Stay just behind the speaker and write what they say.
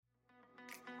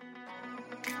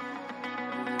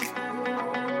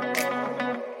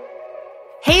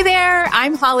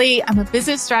I'm Holly. I'm a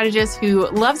business strategist who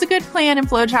loves a good plan and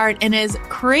flowchart and is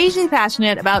crazy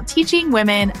passionate about teaching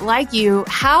women like you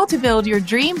how to build your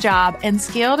dream job and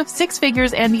scale to 6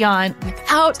 figures and beyond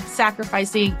without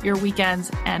sacrificing your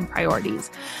weekends and priorities.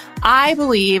 I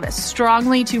believe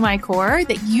strongly to my core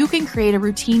that you can create a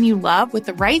routine you love with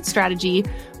the right strategy,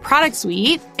 product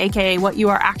suite, aka what you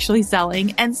are actually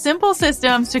selling, and simple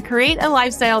systems to create a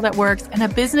lifestyle that works and a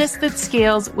business that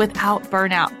scales without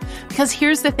burnout. Because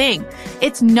here's the thing,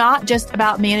 it's not just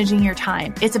about managing your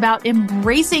time. It's about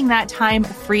embracing that time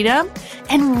freedom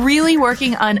and really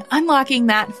working on unlocking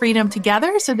that freedom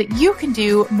together so that you can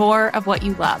do more of what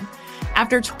you love.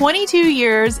 After 22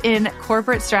 years in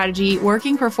corporate strategy,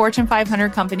 working for Fortune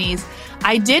 500 companies,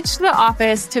 I ditched the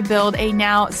office to build a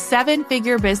now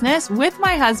 7-figure business with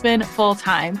my husband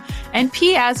full-time. And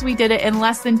P.S., we did it in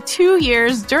less than 2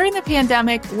 years during the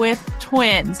pandemic with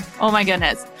twins. Oh my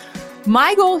goodness.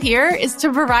 My goal here is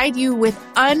to provide you with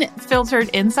unfiltered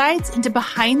insights into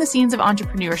behind the scenes of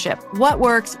entrepreneurship, what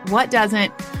works, what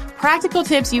doesn't, practical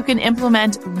tips you can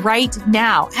implement right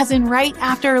now, as in right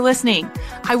after listening.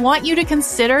 I want you to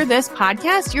consider this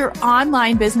podcast your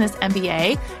online business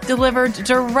MBA, delivered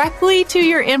directly to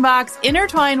your inbox,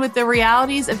 intertwined with the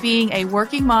realities of being a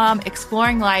working mom,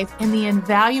 exploring life, and the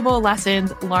invaluable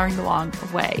lessons learned along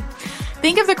the way.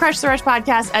 Think of the Crush the Rush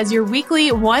podcast as your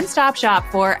weekly one-stop shop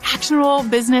for actionable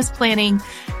business planning,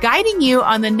 guiding you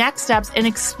on the next steps and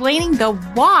explaining the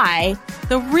why,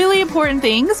 the really important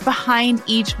things behind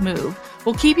each move.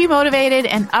 We'll keep you motivated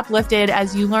and uplifted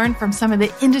as you learn from some of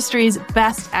the industry's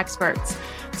best experts.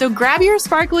 So grab your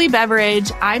sparkly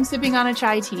beverage, I'm sipping on a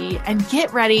chai tea, and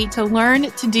get ready to learn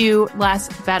to do less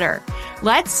better.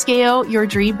 Let's scale your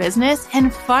dream business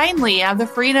and finally have the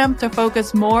freedom to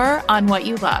focus more on what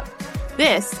you love.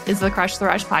 This is the Crush the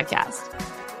Rush podcast.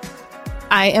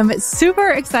 I am super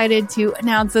excited to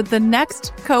announce that the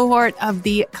next cohort of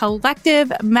the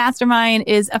Collective Mastermind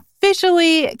is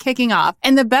officially kicking off.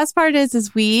 And the best part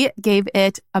is we gave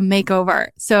it a makeover.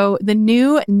 So the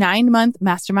new 9-month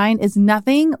mastermind is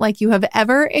nothing like you have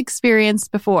ever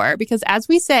experienced before, because as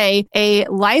we say, a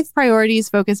life priorities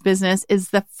focused business is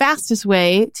the fastest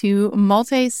way to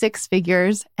multi 6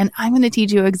 figures. And I'm going to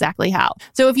teach you exactly how.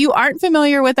 So if you aren't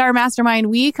familiar with our mastermind,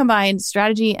 we combine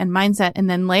strategy and mindset and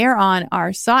then layer on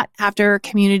our sought after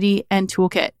community and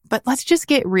toolkit. But let's just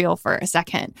get real for a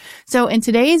second. So in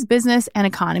today's business and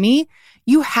economy,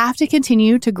 you have to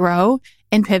continue to grow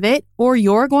and pivot or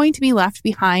you're going to be left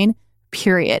behind,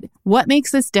 period. What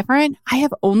makes this different? I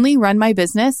have only run my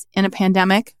business in a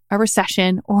pandemic, a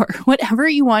recession, or whatever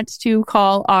you want to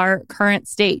call our current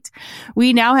state.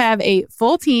 We now have a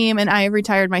full team and I have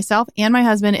retired myself and my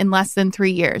husband in less than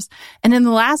 3 years. And in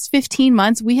the last 15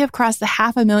 months, we have crossed the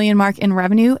 $500,000 mark in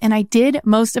revenue. And I did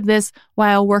most of this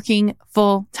while working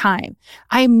full time.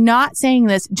 I am not saying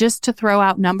this just to throw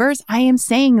out numbers. I am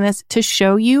saying this to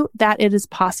show you that it is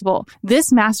possible.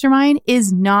 This mastermind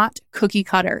is not cookie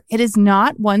cutter. It is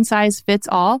not one size fits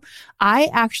all. I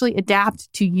actually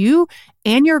adapt to you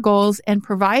and your goals and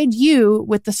provide you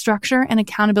with the structure and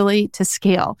accountability to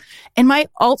scale. And my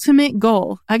ultimate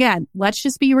goal, again, let's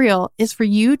just be real, is for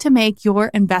you to make your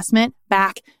investment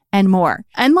back and more.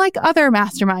 Unlike other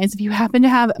masterminds, if you happen to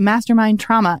have mastermind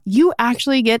trauma, you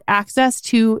actually get access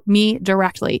to me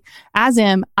directly. As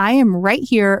in, I am right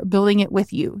here building it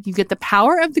with you. You get the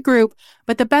power of the group,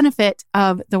 but the benefit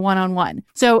of the one-on-one.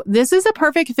 So this is a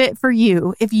perfect fit for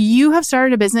you if you have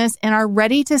started a business and are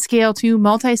ready to scale to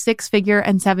multi 6-figure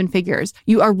and 7 figures.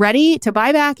 You are ready to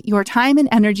buy back your time and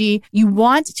energy. You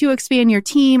want to expand your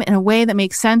team in a way that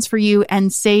makes sense for you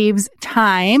and saves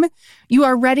time. You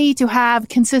are ready to have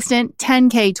consistent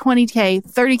 10K, 20K,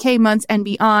 30K months and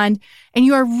beyond. And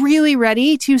you are really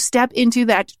ready to step into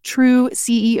that true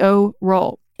CEO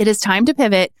role. It is time to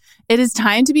pivot. It is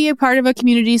time to be a part of a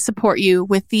community to support you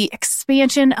with the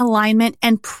expansion, alignment,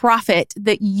 and profit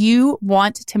that you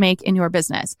want to make in your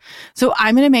business. So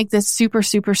I'm going to make this super,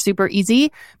 super, super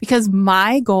easy because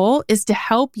my goal is to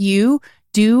help you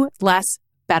do less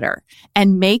better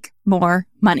and make more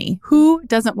money. Who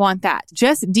doesn't want that?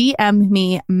 Just DM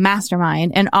me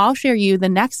mastermind and I'll share you the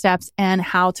next steps and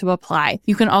how to apply.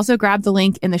 You can also grab the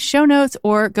link in the show notes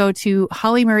or go to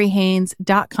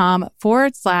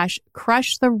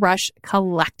hollymariehaynes.com/crush the rush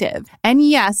collective. And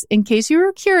yes, in case you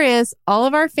were curious, all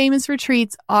of our famous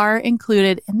retreats are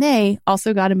included and they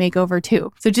also got a makeover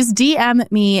too. So just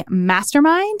DM me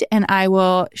mastermind and I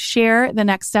will share the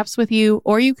next steps with you,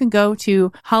 or you can go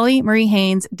to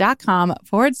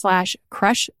hollymariehaynes.com/crush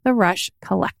the rush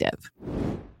collective.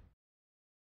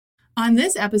 On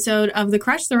this episode of the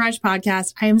Crush the Rush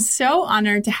podcast, I am so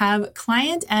honored to have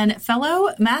client and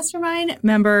fellow mastermind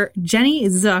member Jenny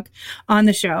Zook on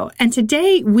the show. And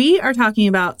today we are talking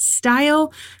about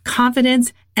style,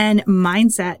 confidence, and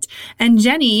mindset. And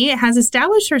Jenny has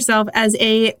established herself as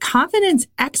a confidence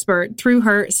expert through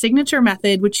her signature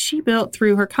method, which she built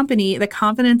through her company, The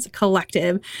Confidence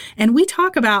Collective. And we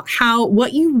talk about how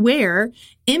what you wear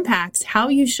impacts how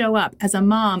you show up as a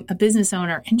mom, a business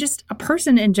owner, and just a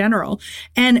person in general,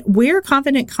 and where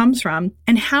confidence comes from,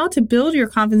 and how to build your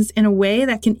confidence in a way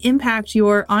that can impact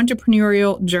your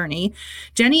entrepreneurial journey.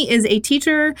 Jenny is a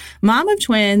teacher, mom of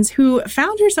twins, who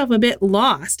found herself a bit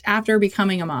lost after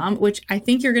becoming a mom, which I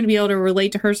think you're going to be able to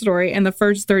relate to her story in the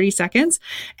first 30 seconds,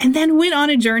 and then went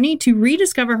on a journey to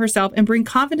rediscover herself and bring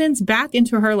confidence back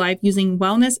into her life using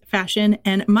wellness, fashion,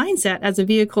 and mindset as a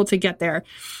vehicle to get there.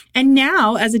 And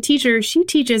now, as a teacher, she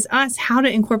teaches us how to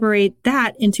incorporate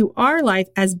that into our life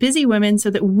as busy women so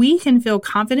that we can feel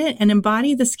confident and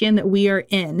embody the skin that we are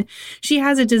in. She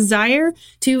has a desire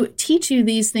to teach you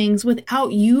these things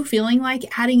without you feeling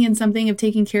like adding in something of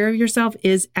taking care of yourself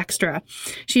is extra.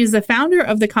 She is the founder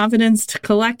of the Confidence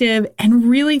Collective and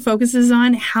really focuses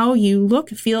on how you look,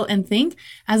 feel, and think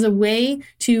as a way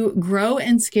to grow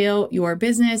and scale your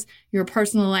business, your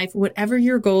personal life, whatever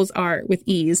your goals are with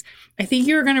ease. I think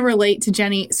you're going to relate to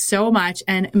Jenny so much,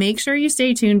 and make sure you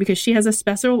stay tuned because she has a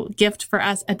special gift for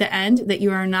us at the end that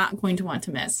you are not going to want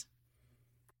to miss.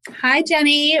 Hi,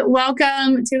 Jenny.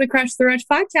 Welcome to the Crush the Rush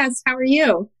podcast. How are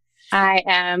you? I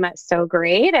am so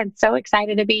great and so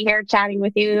excited to be here chatting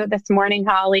with you this morning,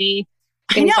 Holly.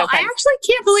 I know. I actually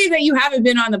can't believe that you haven't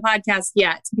been on the podcast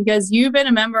yet because you've been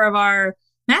a member of our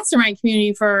mastermind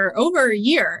community for over a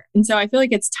year. And so I feel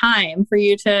like it's time for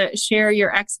you to share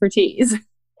your expertise.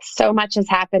 So much has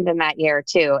happened in that year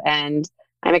too. And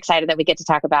I'm excited that we get to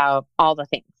talk about all the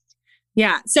things.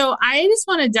 Yeah. So I just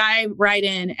want to dive right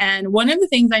in. And one of the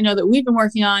things I know that we've been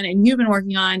working on and you've been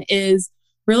working on is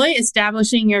really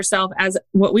establishing yourself as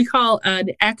what we call an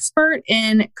expert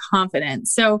in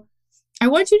confidence. So I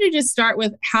want you to just start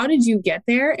with, how did you get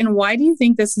there? And why do you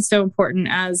think this is so important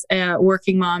as a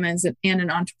working mom and an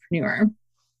entrepreneur?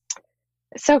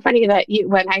 It's so funny that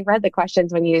when I read the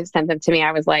questions, when you sent them to me,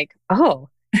 I was like, oh,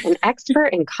 an expert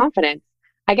in confidence.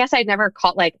 I guess I've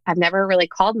never really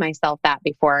called myself that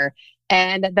before.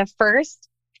 And the first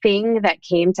thing that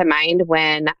came to mind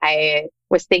when I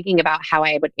was thinking about how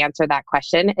I would answer that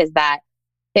question is that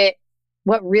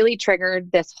what really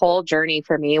triggered this whole journey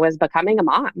for me was becoming a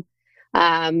mom.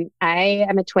 I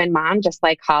am a twin mom, just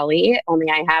like Holly, only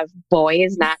I have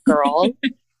boys, not girls.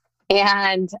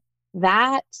 And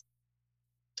that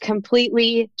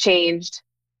completely changed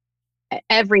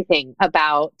everything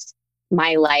about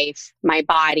my life, my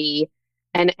body,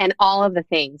 and all of the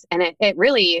things. And it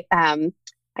really,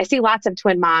 I see lots of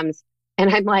twin moms and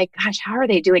I'm like, gosh, how are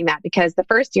they doing that? Because the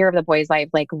first year of the boys' life,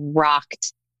 like,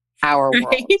 rocked our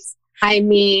world. I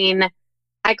mean,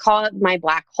 I call it my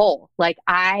black hole. Like,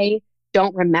 I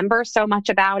don't remember so much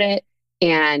about it.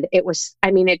 And it was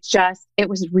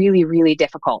really, really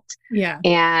difficult. Yeah.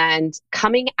 And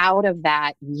coming out of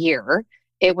that year,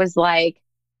 it was like,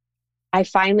 I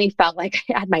finally felt like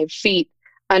I had my feet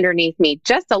underneath me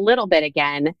just a little bit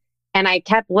again. And I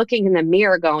kept looking in the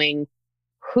mirror going,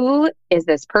 who is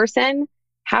this person?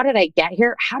 How did I get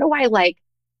here? How do I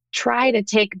try to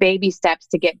take baby steps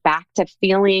to get back to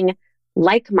feeling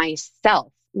like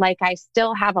myself? Like I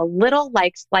still have a little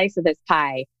slice of this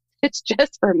pie. It's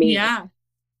just for me. Yeah.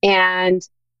 And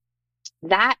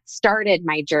that started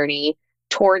my journey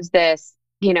towards this,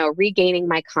 regaining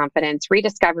my confidence,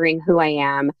 rediscovering who I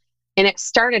am. And it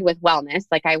started with wellness.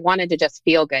 Like, I wanted to just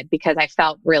feel good because I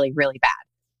felt really, really bad.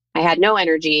 I had no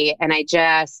energy and I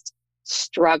just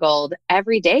struggled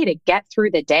every day to get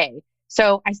through the day.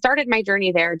 So I started my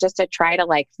journey there just to try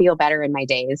to feel better in my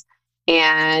days.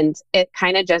 And it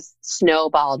kind of just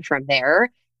snowballed from there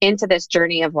into this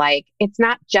journey of it's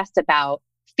not just about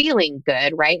feeling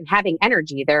good, right? And having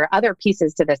energy. There are other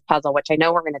pieces to this puzzle, which I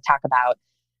know we're going to talk about,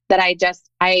 that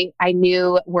I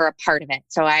knew were a part of it.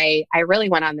 So I really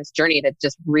went on this journey to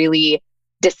just really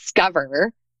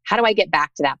discover, how do I get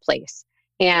back to that place?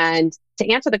 And to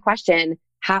answer the question,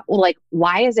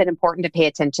 why is it important to pay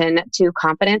attention to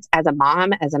confidence as a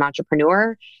mom, as an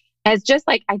entrepreneur? As just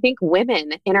I think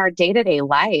women in our day-to-day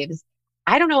lives,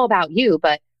 I don't know about you,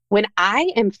 but when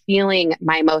I am feeling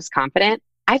my most confident,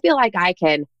 I feel like I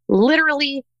can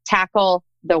literally tackle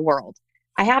the world.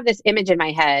 I have this image in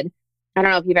my head. I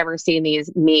don't know if you've ever seen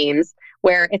these memes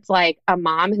where it's like a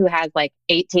mom who has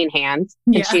 18 hands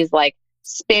and she's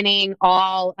spinning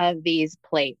all of these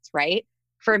plates, right?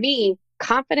 For me,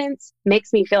 confidence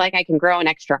makes me feel like I can grow an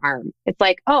extra arm. It's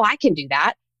like, oh, I can do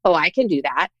that. Oh, I can do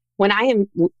that. When I am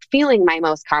feeling my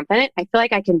most confident, I feel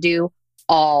like I can do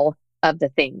all of the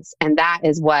things. And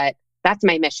that's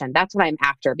my mission. That's what I'm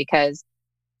after. Because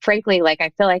frankly, like,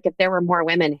 I feel like if there were more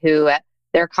women who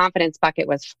their confidence bucket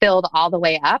was filled all the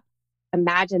way up,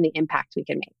 imagine the impact we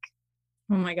can make.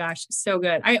 Oh my gosh, so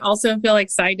good. I also feel like,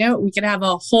 side note, we could have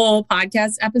a whole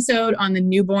podcast episode on the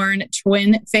newborn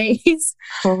twin phase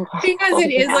because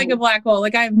it is like a black hole.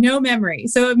 Like, I have no memory.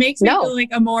 So it makes me feel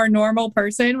like a more normal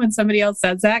person when somebody else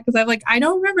says that, because I'm like, I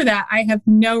don't remember that. I have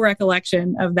no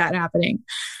recollection of that happening.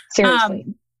 Seriously.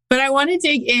 But I want to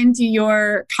dig into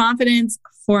your confidence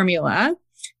formula.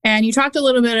 And you talked a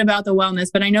little bit about the wellness,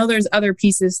 but I know there's other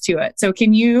pieces to it. So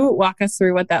can you walk us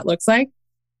through what that looks like?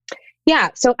 Yeah.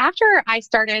 So after I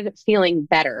started feeling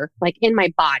better, like in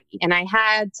my body, and I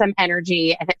had some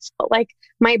energy, and it felt like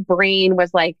my brain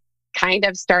was like kind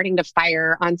of starting to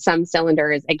fire on some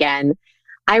cylinders again,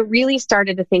 I really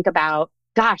started to think about,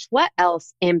 gosh, what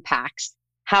else impacts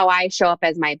how I show up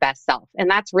as my best self? And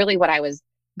that's really what I was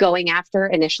going after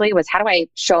initially, was how do I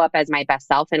show up as my best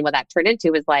self? And what that turned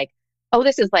into was like, oh,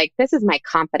 this is my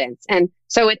confidence. And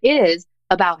so it is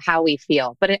about how we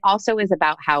feel, but it also is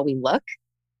about how we look.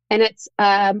 And it's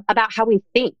about how we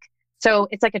think. So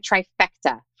it's like a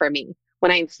trifecta for me. When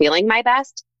I'm feeling my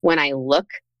best, when I look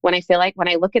in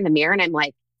the mirror and I'm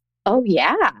like, oh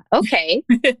yeah, okay.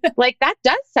 Like, that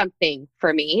does something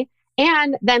for me.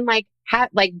 And then like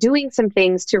doing some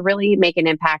things to really make an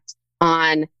impact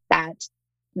on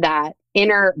that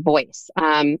inner voice.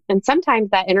 And sometimes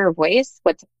that inner voice,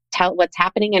 what's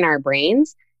happening in our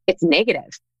brains, it's negative.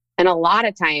 And a lot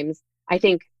of times I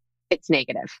think it's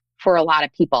negative for a lot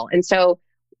of people. And so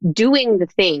doing the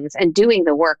things and doing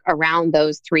the work around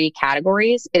those three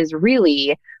categories is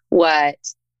really what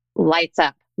lights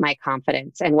up my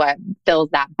confidence and what fills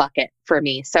that bucket for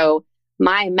me. So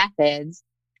my methods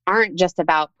aren't just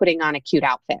about putting on a cute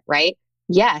outfit, right?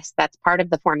 Yes, that's part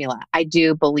of the formula. I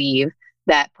do believe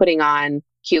that putting on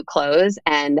cute clothes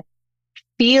and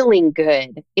feeling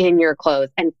good in your clothes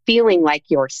and feeling like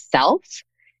yourself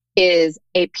is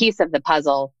a piece of the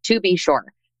puzzle, to be sure,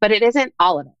 but it isn't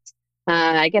all of it.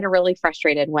 I get really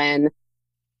frustrated when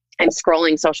I'm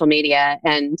scrolling social media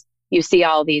and you see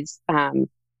all these, fashion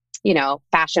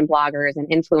bloggers and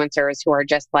influencers who are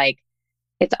just like,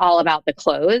 it's all about the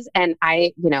clothes. And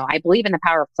I believe in the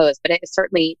power of clothes, but it's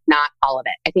certainly not all of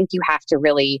it. I think you have to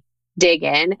really dig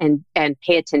in and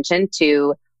pay attention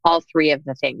to all three of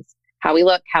the things: how we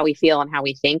look, how we feel, and how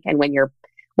we think. And when you're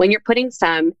putting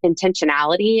some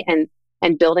intentionality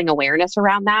and building awareness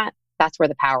around that, that's where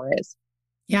the power is.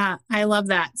 Yeah, I love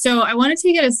that. So I want to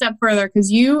take it a step further,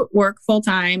 because you work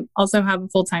full-time, also have a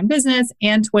full-time business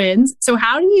and twins. So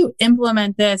how do you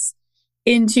implement this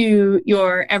into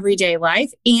your everyday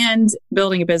life and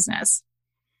building a business?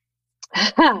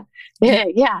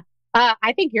 Yeah.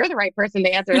 I think you're the right person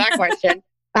to answer that question.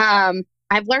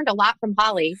 I've learned a lot from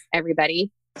Holly,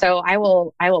 everybody. So I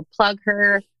will plug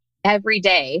her every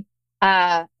day.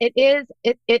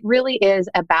 It really is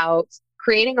about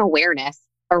creating awareness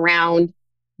around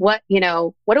what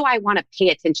do I want to pay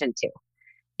attention to?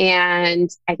 And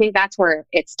I think that's where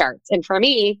it starts. And for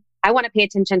me, I want to pay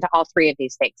attention to all three of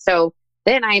these things. So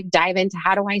then I dive into,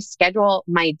 how do I schedule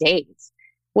my days?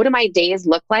 What do my days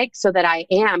look like so that I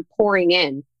am pouring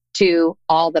in to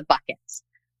all the buckets,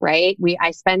 right? I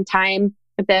spend time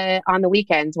on the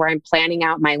weekends where I'm planning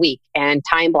out my week and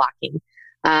time blocking,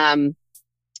 and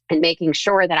making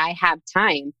sure that I have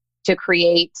time to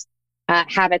create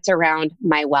habits around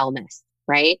my wellness,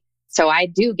 right? So I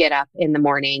do get up in the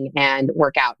morning and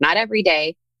work out, not every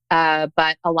day,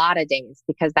 but a lot of days,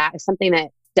 because that is something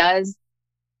that does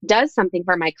something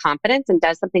for my confidence and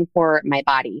does something for my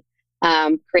body.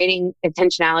 Creating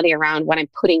intentionality around what I'm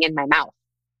putting in my mouth,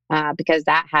 because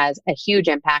that has a huge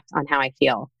impact on how I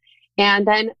feel. And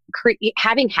then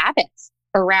having habits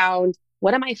around,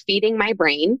 what am I feeding my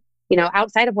brain?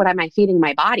 Outside of what am I feeding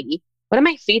my body, what am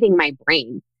I feeding my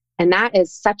brain? And that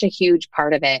is such a huge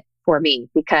part of it for me,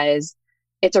 because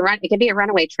it can be a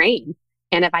runaway train.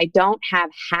 And if I don't have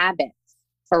habits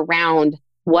around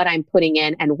what I'm putting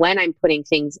in and when I'm putting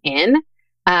things in,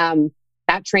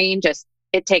 that train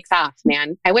it takes off,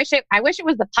 man. I wish it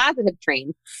was the positive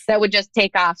train that would just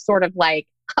take off sort of like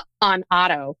on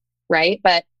auto, right?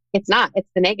 But it's not, it's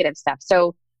the negative stuff.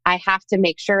 So I have to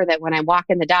make sure that when I'm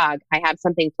walking the dog, I have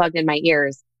something plugged in my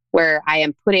ears where I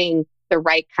am putting the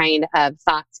right kind of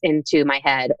thoughts into my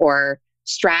head, or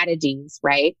strategies,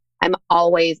 right? I'm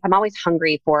always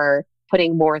hungry for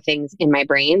putting more things in my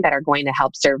brain that are going to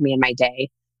help serve me in my day.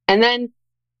 And then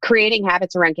creating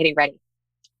habits around getting ready.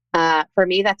 For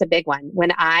me, that's a big one.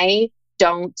 When I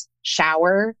don't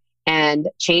shower and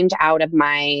change out of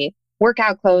my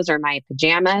workout clothes or my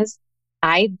pajamas,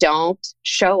 I don't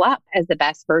show up as the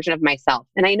best version of myself.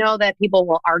 And I know that people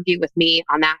will argue with me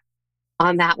on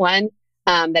that one,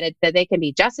 that they can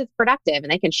be just as productive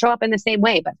and they can show up in the same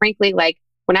way. But frankly, like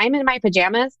when I'm in my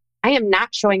pajamas, I am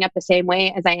not showing up the same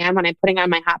way as I am when I'm putting on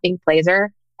my hot pink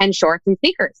blazer and shorts and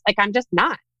sneakers. Like I'm just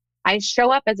not. I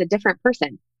show up as a different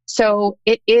person. So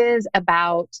it is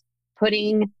about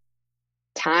putting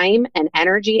time and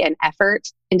energy and effort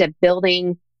into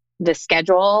building the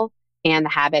schedule and the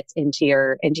habits into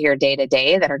your day to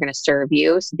day that are going to serve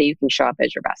you so that you can show up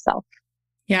as your best self.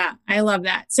 Yeah, I love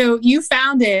that. So you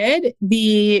founded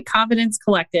the Confidence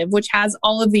Collective, which has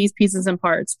all of these pieces and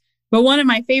parts. But one of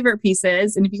my favorite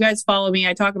pieces, and if you guys follow me,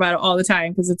 I talk about it all the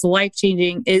time because it's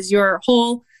life-changing, is your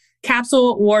whole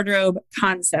capsule wardrobe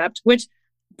concept, which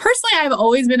personally, I've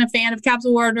always been a fan of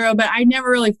capsule wardrobe, but I never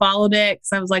really followed it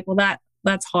because I was like, well,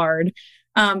 that's hard.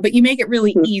 But you make it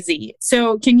really easy.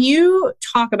 So can you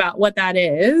talk about what that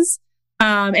is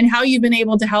and how you've been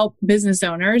able to help business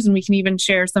owners? And we can even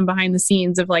share some behind the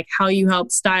scenes of like how you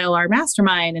helped style our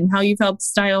mastermind and how you've helped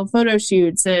style photo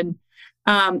shoots and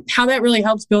how that really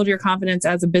helps build your confidence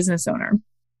as a business owner.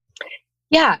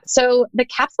 Yeah. So the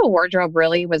capsule wardrobe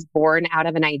really was born out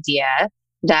of an idea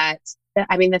that,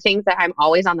 I mean, the things that I'm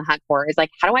always on the hunt for is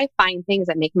like, how do I find things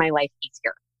that make my life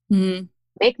easier? Mm-hmm.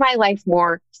 Make my life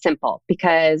more simple,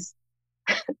 because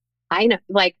I know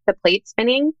like the plate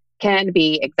spinning can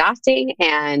be exhausting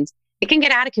and it can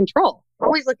get out of control. I'm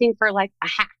always looking for like a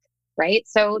hack, right?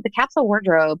 So the capsule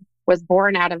wardrobe was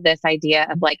born out of this idea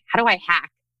of like, how do I hack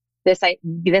this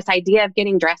idea of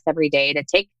getting dressed every day to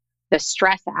take the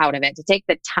stress out of it, to take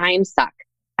the time suck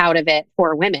out of it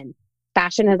for women.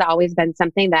 Fashion has always been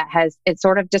something that it's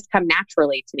sort of just come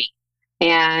naturally to me.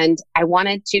 And I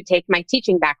wanted to take my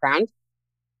teaching background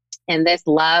and this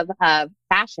love of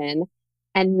fashion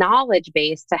and knowledge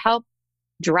base to help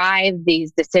drive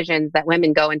these decisions that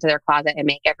women go into their closet and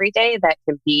make every day that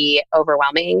can be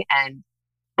overwhelming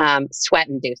and sweat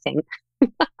inducing.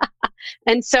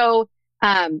 And so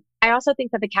I also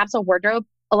think that the capsule wardrobe,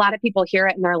 a lot of people hear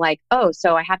it and they're like, oh,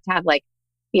 so I have to have like,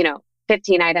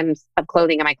 15 items of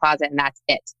clothing in my closet and that's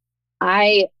it.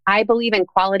 I believe in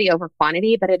quality over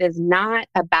quantity, but it is not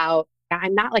about,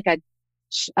 I'm not like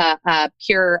a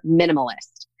pure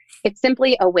minimalist. It's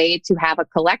simply a way to have a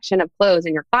collection of clothes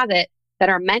in your closet that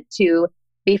are meant to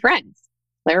be friends.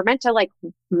 They're meant to like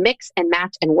mix and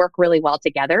match and work really well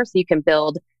together so you can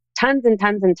build tons and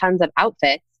tons and tons of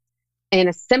outfits in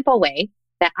a simple way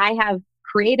that I have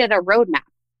created a roadmap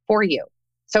for you.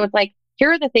 So it's like,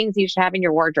 here are the things you should have in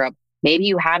your wardrobe. Maybe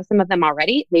you have some of them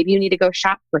already. Maybe you need to go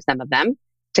shop for some of them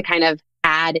to kind of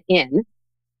add in.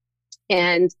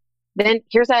 And then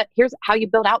here's how you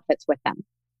build outfits with them,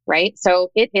 right?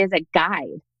 So it is a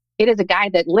guide. It is a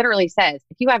guide that literally says,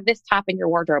 if you have this top in your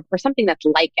wardrobe or something that's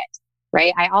like it,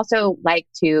 right? I also like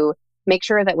to make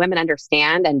sure that women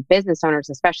understand and business owners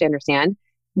especially understand,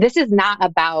 this is not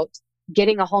about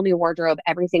getting a whole new wardrobe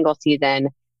every single season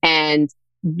and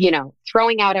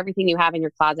throwing out everything you have in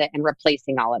your closet and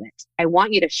replacing all of it. I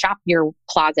want you to shop your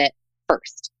closet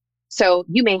first. So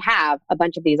you may have a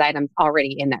bunch of these items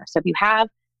already in there. So if you have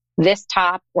this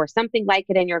top or something like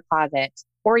it in your closet,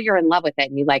 or you're in love with it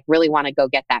and you like really want to go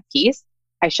get that piece,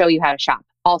 I show you how to shop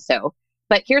also.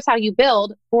 But here's how you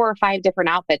build 4 or 5 different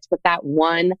outfits with that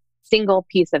one single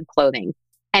piece of clothing.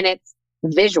 And it's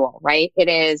visual, right?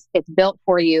 It's built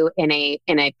for you in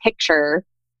a picture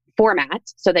format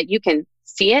so that you can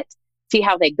see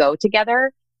how they go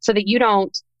together, so that you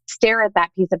don't stare at that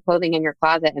piece of clothing in your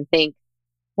closet and think,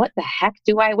 what the heck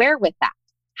do I wear with that?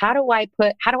 How do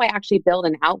I actually build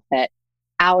an outfit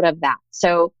out of that?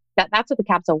 So that's what the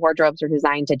capsule wardrobes are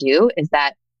designed to do, is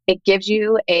that it gives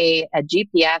you a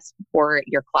GPS for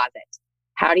your closet.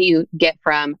 How do you get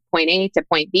from point A to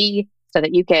point B so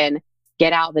that you can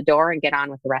get out the door and get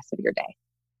on with the rest of your day?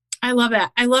 I love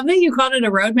that. I love that you called it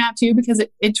a roadmap too, because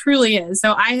it truly is.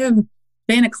 So I have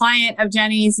been a client of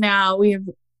Jenny's now. We have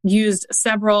used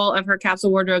several of her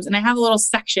capsule wardrobes, and I have a little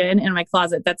section in my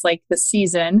closet that's like the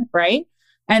season, right?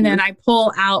 And then I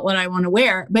pull out what I want to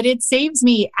wear. But it saves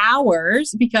me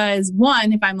hours because,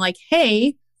 one, if I'm like,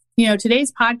 hey,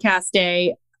 today's podcast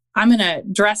day, I'm going to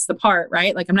dress the part,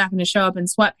 right? Like I'm not going to show up in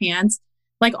sweatpants.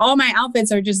 Like all my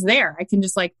outfits are just there. I can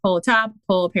just like pull a top,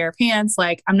 pull a pair of pants.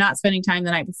 Like I'm not spending time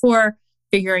the night before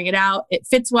figuring it out. It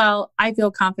fits well. I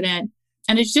feel confident.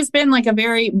 And it's just been like a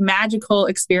very magical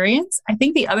experience. I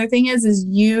think the other thing is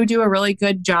you do a really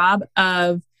good job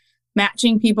of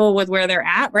matching people with where they're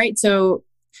at, right? So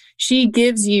she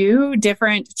gives you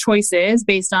different choices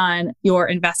based on your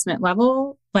investment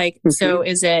level. Like, so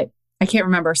is it, I can't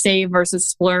remember, save versus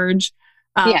splurge.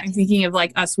 Yes. I'm thinking of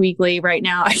like Us Weekly right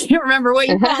now. I can't remember what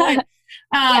you call it.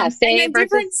 Save and then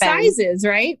different sizes,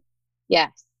 right?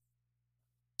 Yes.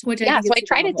 Which I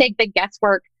try to take the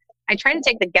guesswork. I try to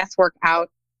take the guesswork out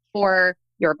for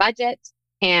your budget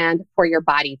and for your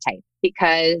body type,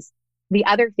 because the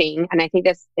other thing, and I think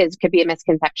could be a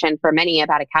misconception for many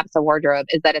about a capsule wardrobe,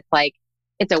 is that it's like,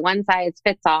 it's a one size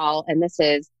fits all. And this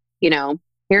is,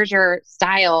 here's your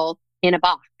style in a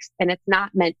box. And it's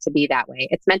not meant to be that way.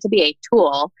 It's meant to be a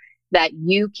tool that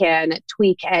you can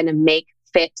tweak and make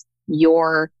fit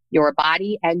your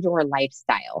body and your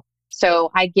lifestyle. So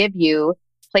I give you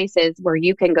places where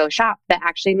you can go shop that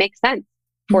actually make sense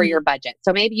for your budget.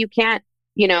 So maybe you can't,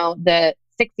 the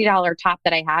 $60 top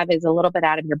that I have is a little bit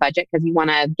out of your budget because you want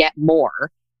to get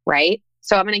more, right?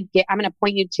 So I'm going to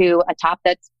point you to a top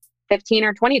that's $15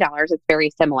 or $20. It's very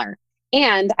similar.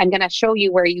 And I'm going to show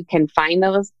you where you can find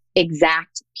those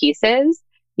exact pieces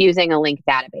using a linked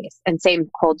database. And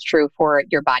same holds true for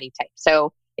your body type.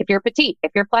 So if you're petite,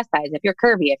 if you're plus size, if you're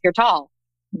curvy, if you're tall,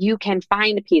 you can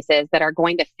find pieces that are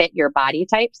going to fit your body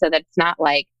type, so that it's not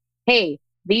like, hey,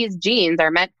 these jeans are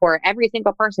meant for every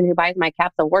single person who buys my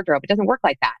capsule wardrobe. It doesn't work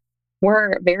like that.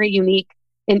 We're very unique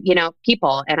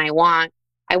people. And I want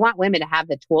women to have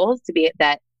the tools to be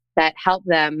that help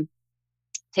them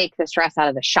take the stress out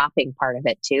of the shopping part of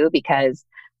it too, because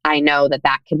I know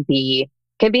that can be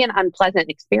an unpleasant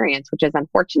experience, which is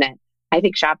unfortunate. I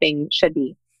think shopping should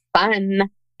be fun.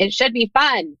 It should be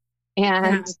fun.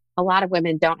 And a lot of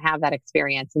women don't have that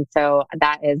experience. And so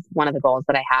that is one of the goals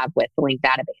that I have with the linked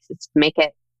database, is to make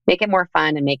it more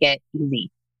fun and make it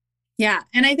easy. Yeah.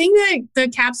 And I think that the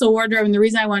capsule wardrobe, and the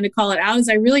reason I wanted to call it out, is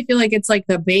I really feel like it's like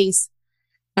the base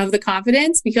of the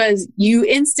confidence, because you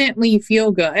instantly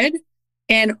feel good.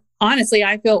 And honestly,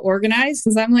 I feel organized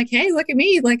because I'm like, hey, look at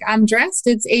me. Like, I'm dressed.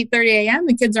 It's 8:30 a.m.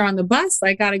 The kids are on the bus.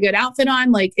 I got a good outfit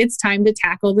on. Like, it's time to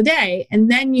tackle the day. And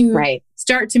then you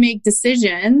start to make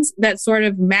decisions that sort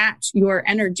of match your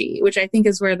energy, which I think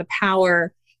is where the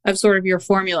power of sort of your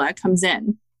formula comes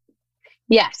in.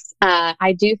 Yes.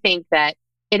 I do think that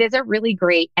it is a really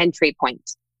great entry point.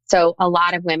 So a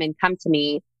lot of women come to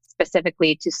me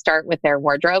specifically to start with their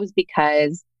wardrobes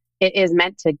because it is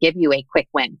meant to give you a quick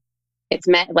win. It's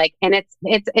meant and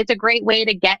it's a great way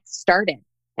to get started.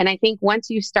 And I think once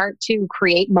you start to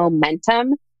create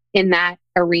momentum in that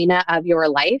arena of your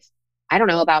life, I don't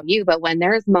know about you, but when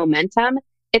there's momentum,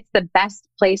 it's the best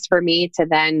place for me to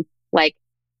then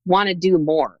want to do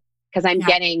more, because I'm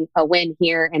getting a win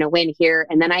here and a win here.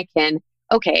 And then I can,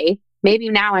 okay, maybe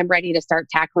now I'm ready to start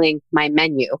tackling my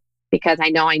menu because I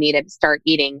know I need to start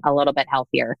eating a little bit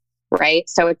healthier, right?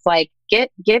 So it's like, give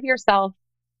yourself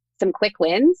some quick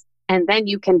wins, and then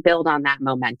you can build on that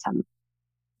momentum.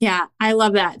 Yeah, I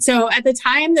love that. So at the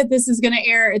time that this is going to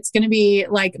air, it's going to be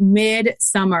like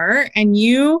mid-summer, and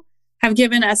you have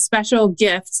given a special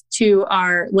gift to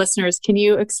our listeners. Can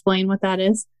you explain what that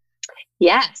is?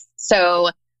 Yes. So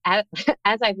as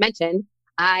I've mentioned,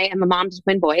 I am a mom to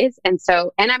twin boys. And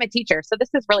I'm a teacher. So this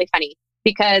is really funny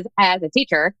because as a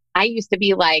teacher, I used to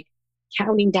be like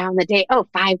counting down the day. Oh,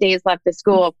 5 days left of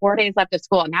school, 4 days left of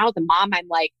school. And now as a mom, I'm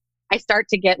like, I start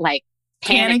to get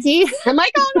panicky. I'm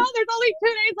like, oh no, there's only 2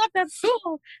 days left of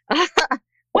school.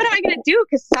 What am I going to do?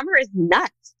 Because summer is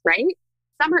nuts, right?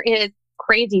 Summer is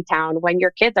crazy town when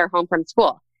your kids are home from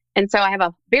school. And so I have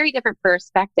a very different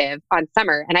perspective on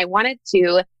summer. And I wanted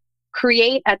to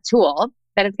create a tool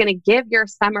that is going to give your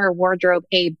summer wardrobe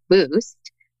a boost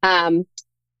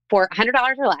for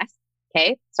 $100 or less.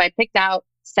 Okay. So I picked out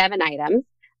 7 items.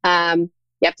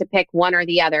 You have to pick one or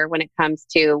the other when it comes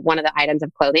to one of the items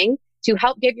of clothing to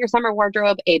help give your summer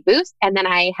wardrobe a boost. And then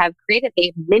I have created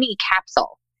a mini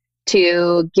capsule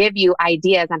to give you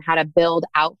ideas on how to build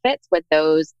outfits with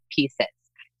those pieces.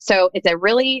 So it's a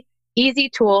really easy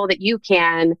tool that you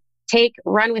can take,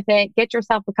 run with it, get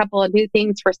yourself a couple of new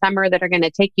things for summer that are going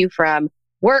to take you from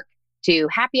work to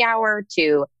happy hour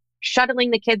to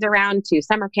shuttling the kids around to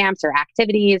summer camps or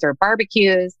activities or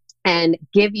barbecues, and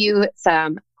give you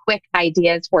some quick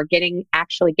ideas for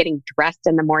actually getting dressed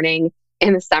in the morning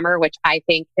in the summer, which I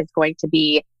think is going to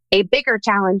be a bigger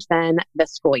challenge than the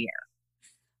school year.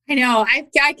 I know.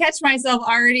 I catch myself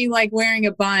already wearing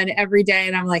a bun every day,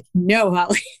 and I'm like, no,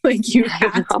 Holly, you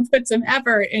have to put some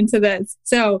effort into this.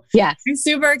 So yes, I'm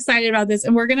super excited about this.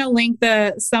 And we're going to link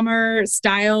the Summer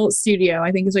Style Studio,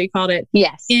 I think is what you called it.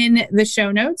 Yes. In the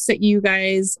show notes that you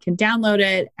guys can download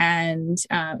it. And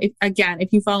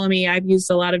if you follow me, I've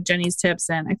used a lot of Jenny's tips,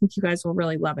 and I think you guys will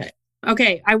really love it.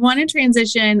 Okay, I want to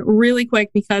transition really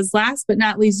quick because last but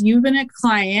not least, you've been a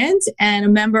client and a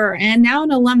member and now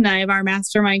an alumni of our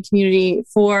mastermind community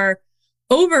for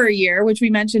over a year, which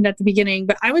we mentioned at the beginning.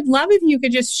 But I would love if you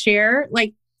could just share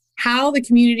like how the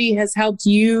community has helped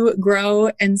you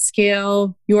grow and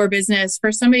scale your business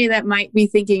for somebody that might be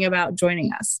thinking about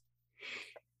joining us.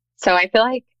 So I feel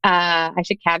like I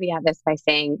should caveat this by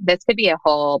saying this could be a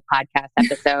whole podcast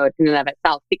episode in and of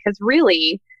itself, because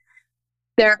really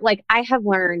I have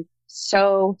learned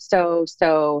so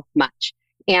much.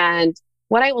 And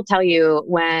what I will tell you,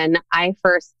 when I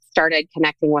first started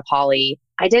connecting with Holly,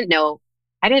 I didn't know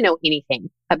anything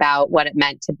about what it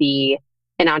meant to be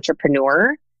an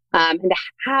entrepreneur, and to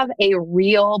have a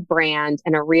real brand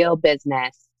and a real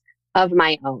business of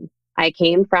my own. I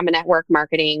came from a network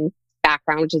marketing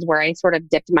background, which is where I sort of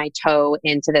dipped my toe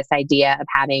into this idea of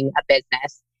having a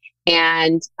business,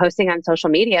 and posting on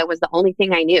social media was the only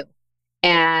thing I knew.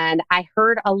 And I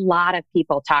heard a lot of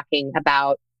people talking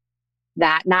about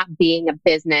that not being a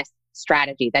business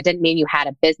strategy. That didn't mean you had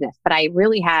a business, but I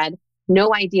really had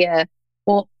no idea.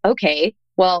 Well, okay,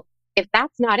 well, if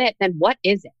that's not it, then what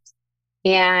is it?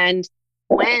 And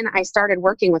when I started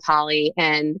working with Holly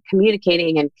and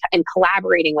communicating and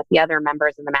collaborating with the other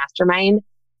members in the mastermind,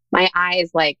 my eyes,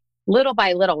 like little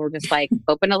by little, were just like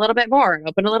open a little bit more and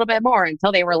open a little bit more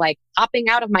until they were like popping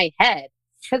out of my head.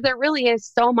 Because there really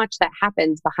is so much that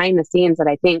happens behind the scenes that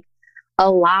I think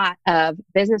a lot of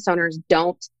business owners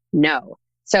don't know.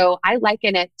 So I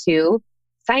liken it to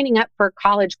signing up for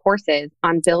college courses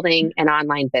on building an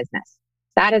online business.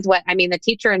 That is what, I mean, the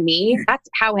teacher in me, that's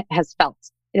how it has felt.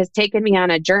 It has taken me on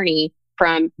a journey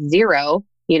from zero,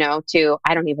 to,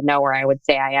 I don't even know where I would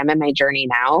say I am in my journey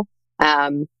now.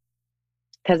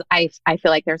 Because I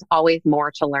feel like there's always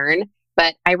more to learn,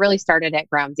 but I really started at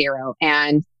ground zero.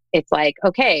 And it's like,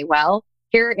 okay, well,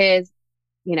 here is,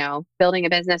 building a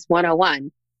business 101,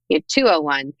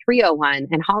 201, 301.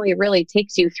 And Holly really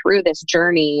takes you through this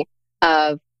journey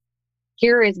of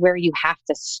here is where you have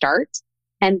to start.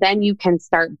 And then you can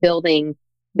start building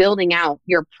out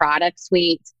your product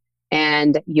suite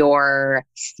and your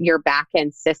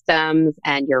back-end systems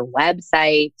and your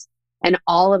website and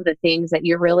all of the things that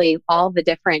all the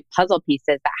different puzzle pieces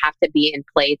that have to be in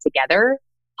play together.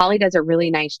 Holly does a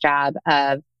really nice job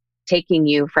of taking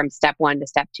you from step 1 to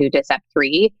step 2 to step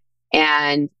 3.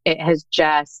 And it has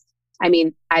just,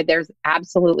 there's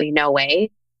absolutely no way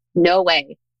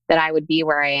that I would be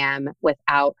where I am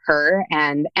without her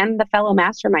and the fellow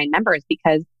mastermind members,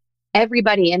 because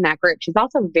everybody in that group, she's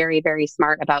also very, very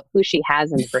smart about who she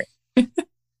has in the group.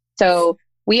 So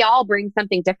we all bring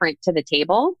something different to the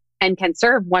table and can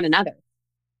serve one another.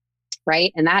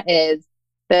 Right. And that is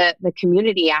the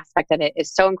community aspect of it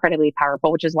is so incredibly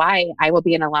powerful, which is why I will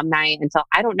be an alumni until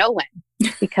I don't know when,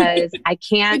 because I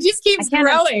can't. It just keeps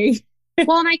growing.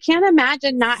 Well, and I can't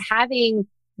imagine not having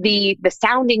the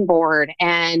sounding board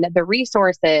and the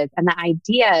resources and the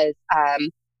ideas,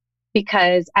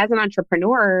 because as an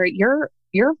entrepreneur, you're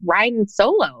riding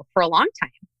solo for a long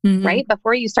time, right?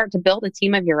 Before you start to build a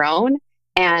team of your own,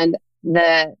 and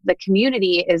the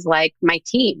community is like my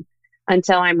team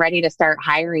until I'm ready to start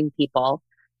hiring people.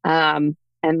 And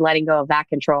letting go of that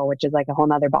control, which is like a whole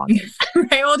nother ballgame.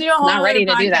 Right. We'll do a whole other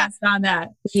podcast on that.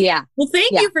 Yeah. Well,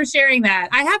 thank you for sharing that.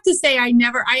 I have to say, I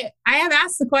have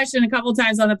asked the question a couple of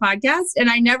times on the podcast, and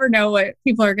I never know what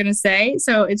people are going to say.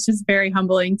 So it's just very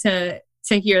humbling to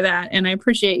hear that. And I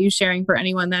appreciate you sharing for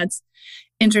anyone that's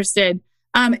interested.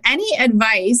 Any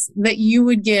advice that you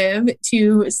would give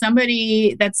to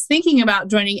somebody that's thinking about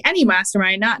joining any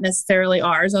mastermind, not necessarily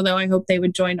ours, although I hope they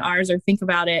would join ours or think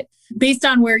about it based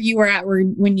on where you were at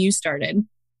when you started?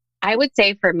 I would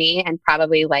say for me, and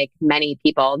probably like many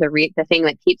people, the thing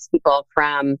that keeps people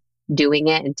from doing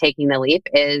it and taking the leap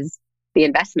is the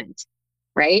investment,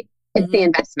 right? It's the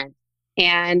investment.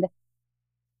 And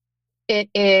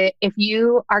if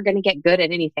you are going to get good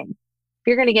at anything,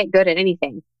 you're going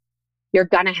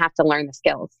to have to learn the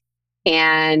skills.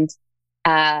 And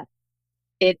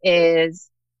it is,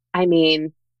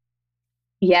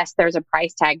 yes, there's a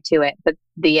price tag to it, but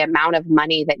the amount of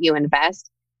money that you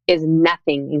invest is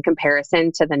nothing in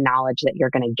comparison to the knowledge that you're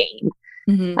going to gain.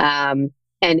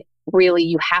 And really,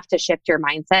 you have to shift your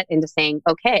mindset into saying,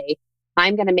 okay,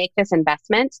 I'm going to make this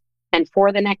investment. And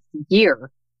for the next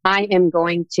year, I am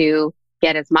going to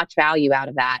get as much value out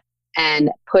of that and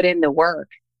put in the work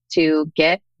to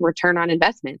get return on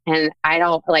investment. And I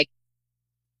don't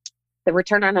the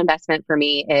return on investment for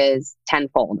me is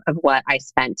tenfold of what I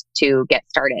spent to get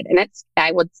started. And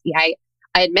I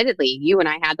admittedly, you and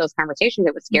I had those conversations.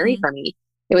 It was scary for me.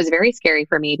 It was very scary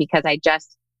for me because I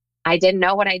just I didn't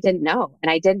know what I didn't know,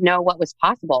 and I didn't know what was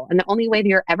possible. And the only way that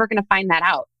you're ever going to find that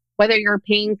out, whether you're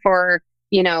paying for,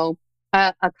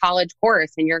 a college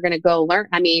course and you're going to go learn,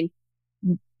 I mean,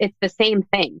 it's the same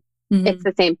thing. Mm-hmm. It's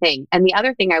the same thing. And the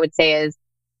other thing I would say is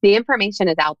the information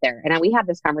is out there. And we have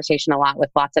this conversation a lot with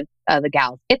lots of the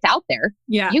gals. It's out there.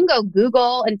 Yeah. You can go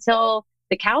Google until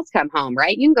the cows come home,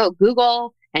 right? You can go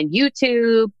Google and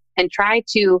YouTube and try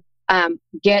to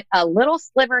get a little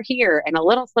sliver here and a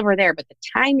little sliver there. But the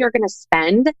time you're going to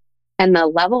spend and the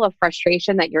level of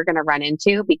frustration that you're going to run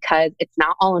into because it's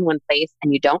not all in one place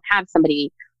and you don't have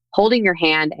somebody holding your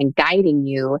hand and guiding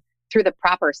you through the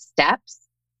proper steps,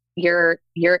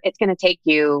 it's going to take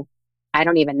you, I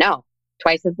don't even know,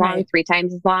 twice as long, 3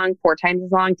 times as long, 4 times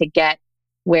as long to get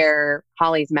where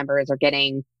Holly's members are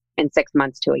getting in 6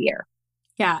 months to a year.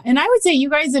 Yeah. And I would say you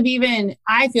guys have even,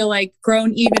 I feel like,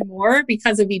 grown even more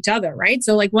because of each other, right?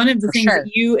 So like one of the things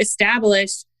that you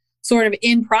established sort of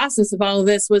in process of all of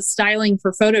this was styling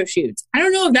for photo shoots. I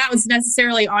don't know if that was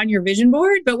necessarily on your vision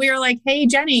board, but we were like, hey,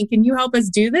 Jenny, can you help us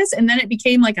do this? And then it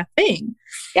became like a thing.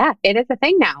 Yeah, it is a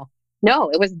thing now.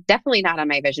 No, it was definitely not on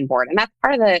my vision board. And that's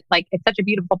part of it's such a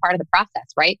beautiful part of the process,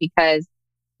 right? Because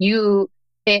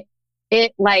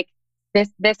it like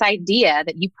this idea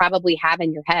that you probably have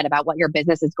in your head about what your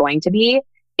business is going to be,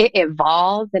 it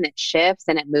evolves and it shifts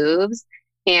and it moves.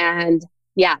 And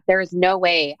yeah, there's no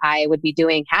way I would be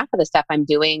doing half of the stuff I'm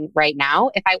doing right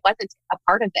now if I wasn't a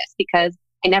part of this, because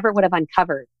I never would have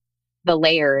uncovered the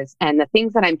layers and the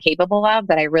things that I'm capable of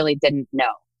that I really didn't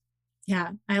know.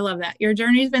 Yeah, I love that. Your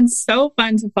journey has been so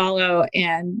fun to follow,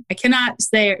 and I cannot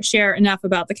share enough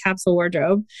about the capsule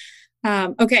wardrobe.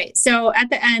 Okay, so at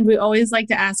the end, we always like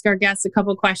to ask our guests a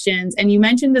couple questions, and you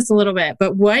mentioned this a little bit,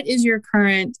 but what is your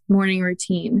current morning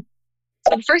routine?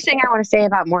 So the first thing I want to say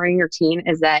about morning routine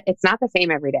is that it's not the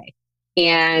same every day.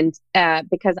 And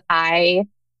because I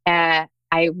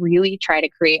really try to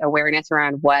create awareness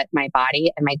around what my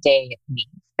body and my day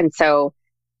needs. And so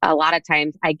a lot of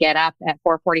times I get up at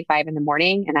 4:45 in the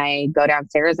morning and I go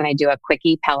downstairs and I do a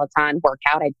quickie Peloton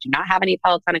workout. I do not have any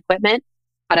Peloton equipment,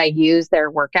 but I use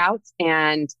their workouts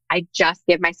and I just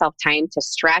give myself time to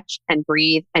stretch and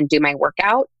breathe and do my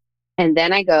workout. And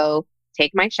then I go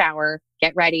take my shower,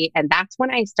 get ready. And that's when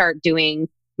I start doing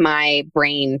my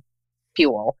brain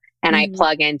fuel. And I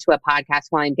plug into a podcast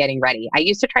while I'm getting ready. I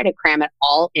used to try to cram it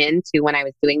all into when I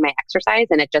was doing my exercise,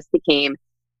 and it just became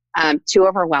too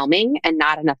overwhelming and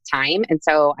not enough time. And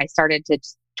so I started to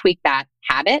tweak that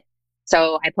habit.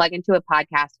 So I plug into a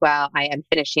podcast while I am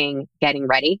finishing getting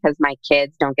ready because my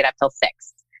kids don't get up till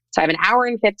 6. So I have an hour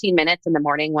and 15 minutes in the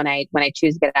morning when I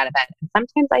choose to get out of bed. And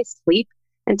sometimes I sleep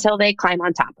until they climb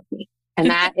on top of me. And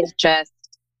that is just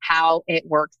how it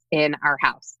works in our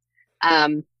house.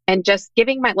 And just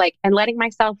giving and letting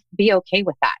myself be okay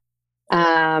with that.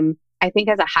 I think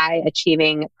as a high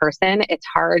achieving person, it's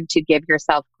hard to give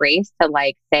yourself grace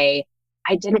to say,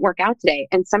 I didn't work out today.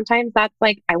 And sometimes that's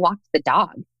I walked the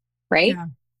dog, right?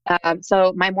 Yeah.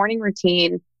 So my morning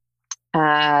routine,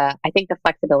 I think the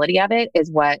flexibility of it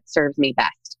is what serves me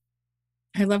best.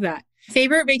 I love that.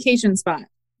 Favorite vacation spot?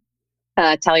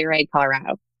 Telluride,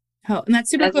 Colorado. Oh, and that's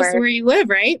super close to where you live,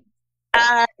 right?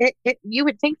 You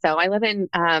would think so. I live in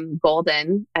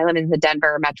Golden. I live in the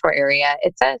Denver metro area.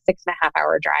 It's a 6.5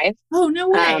 hour drive. Oh, no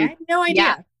way. I had no idea.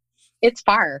 Yeah, it's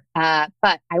far. But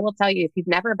I will tell you, if you've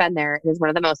never been there, it is one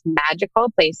of the most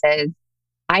magical places,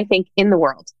 I think, in the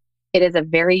world. It is a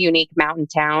very unique mountain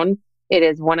town. It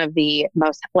is one of the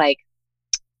most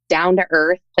down to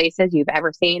earth places you've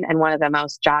ever seen. And one of the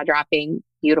most jaw dropping,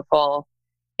 beautiful.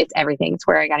 It's everything. It's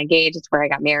where I got engaged. It's where I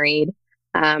got married.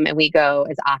 And we go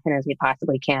as often as we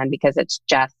possibly can because it's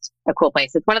just a cool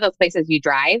place. It's one of those places you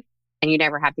drive and you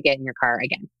never have to get in your car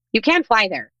again. You can fly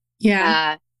there.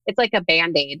 Yeah. It's like a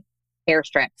Band-Aid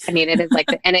airstrip. I mean, it is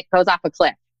and it goes off a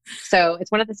cliff. So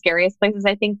it's one of the scariest places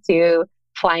I think to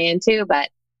fly into, but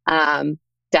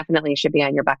definitely should be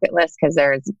on your bucket list because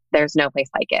there's no place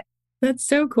like it. That's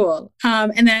so cool.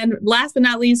 And then last but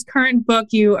not least, current book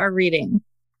you are reading.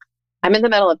 I'm in the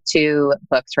middle of 2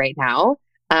 books right now.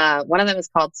 One of them is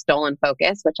called Stolen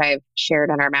Focus, which I've shared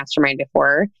on our mastermind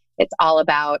before. It's all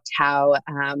about how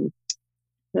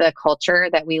the culture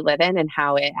that we live in and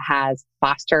how it has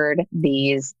fostered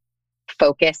these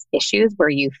focus issues where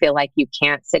you feel like you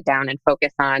can't sit down and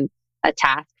focus on a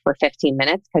task for 15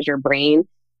 minutes because your brain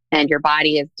and your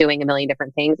body is doing a million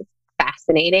different things. It's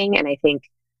fascinating. And I think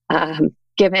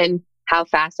given how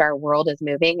fast our world is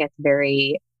moving, it's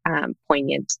very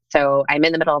poignant. So I'm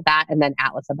in the middle of that and then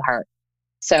Atlas of the Heart.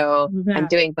 So I'm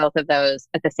doing both of those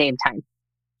at the same time.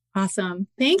 Awesome.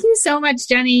 Thank you so much,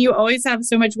 Jenny. You always have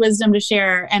so much wisdom to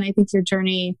share. And I think your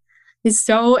journey is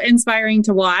so inspiring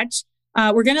to watch.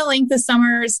 We're going to link the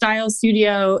Summer Style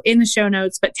Studio in the show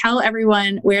notes, but tell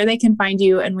everyone where they can find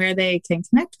you and where they can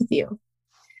connect with you.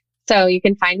 So you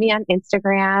can find me on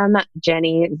Instagram,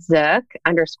 Jenny Zook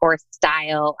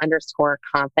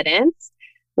 _style_confidence.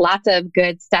 Lots of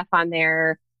good stuff on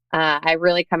there. I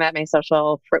really come at my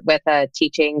social with a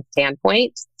teaching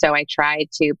standpoint. So I try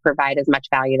to provide as much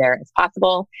value there as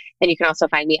possible. And you can also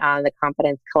find me on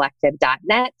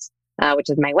theconfidencecollective.net, which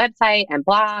is my website and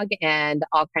blog, and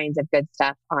all kinds of good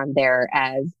stuff on there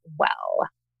as well.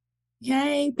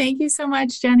 Yay. Thank you so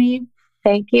much, Jenny.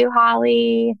 Thank you,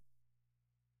 Holly.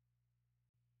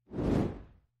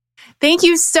 Thank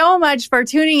you so much for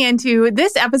tuning into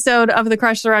this episode of the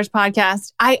Crush the Rush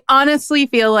podcast. I honestly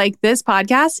feel like this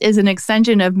podcast is an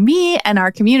extension of me and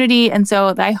our community. And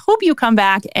so I hope you come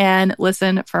back and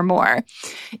listen for more.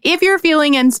 If you're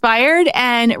feeling inspired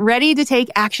and ready to take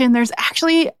action, there's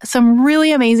actually some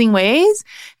really amazing ways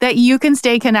that you can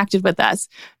stay connected with us.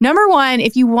 Number one,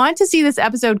 if you want to see this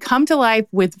episode come to life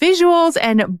with visuals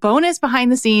and bonus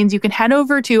behind the scenes, you can head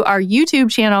over to our YouTube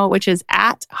channel, which is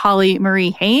at Holly Marie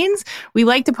Haynes. We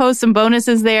like to post some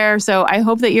bonuses there, so I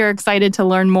hope that you're excited to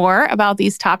learn more about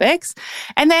these topics.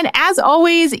 And then, as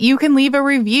always, you can leave a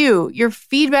review. Your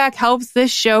feedback helps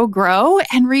this show grow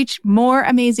and reach more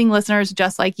amazing listeners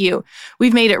just like you.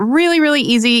 We've made it really, really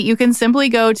easy. You can simply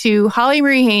go to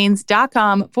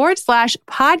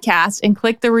hollymariehaynes.com/podcast and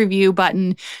click the review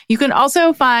button. You can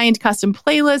also find custom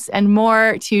playlists and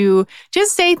more to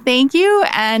just say thank you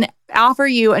and offer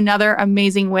you another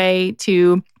amazing way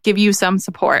to give you some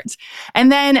support.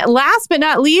 And then last but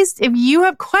not least, if you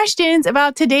have questions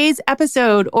about today's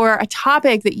episode or a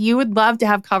topic that you would love to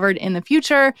have covered in the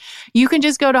future, you can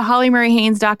just go to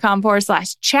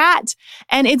hollymariehaynes.com/chat.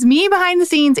 And it's me behind the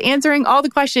scenes answering all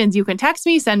the questions. You can text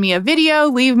me, send me a video,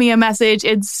 leave me a message.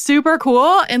 It's super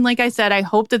cool. And like I said, I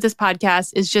hope that this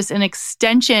podcast is just an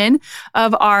extension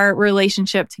of our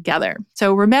relationship together.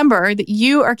 So remember that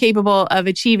you are capable of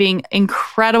achieving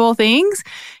incredible things.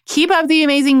 Keep up the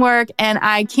amazing work, and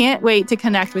I can't wait to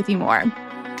connect with you more.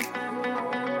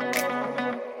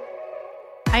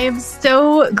 I am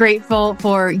so grateful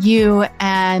for you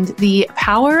and the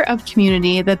power of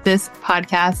community that this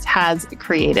podcast has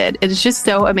created. It is just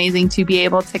so amazing to be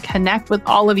able to connect with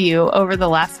all of you over the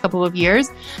last couple of years,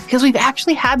 because we've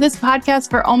actually had this podcast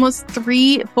for almost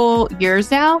 3 full years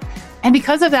now. And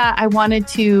because of that, I wanted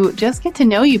to just get to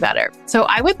know you better. So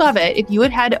I would love it if you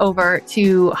would head over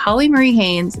to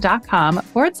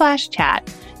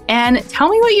hollymariehaynes.com/chat and tell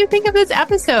me what you think of this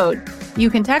episode. You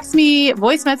can text me,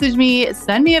 voice message me,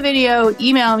 send me a video,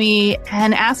 email me,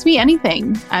 and ask me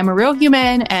anything. I'm a real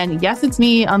human, and yes, it's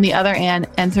me on the other end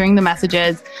answering the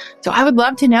messages. So I would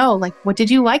love to know, what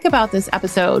did you like about this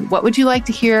episode? What would you like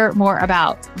to hear more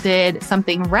about? Did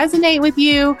something resonate with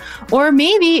you? Or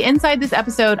maybe inside this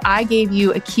episode, I gave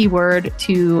you a keyword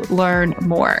to learn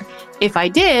more. If I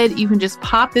did, you can just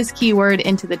pop this keyword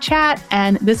into the chat,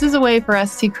 and this is a way for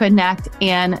us to connect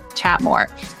and chat more.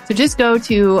 So just go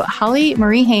to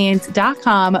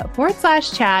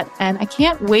hollymariehaynes.com/chat, and I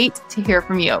can't wait to hear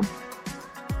from you.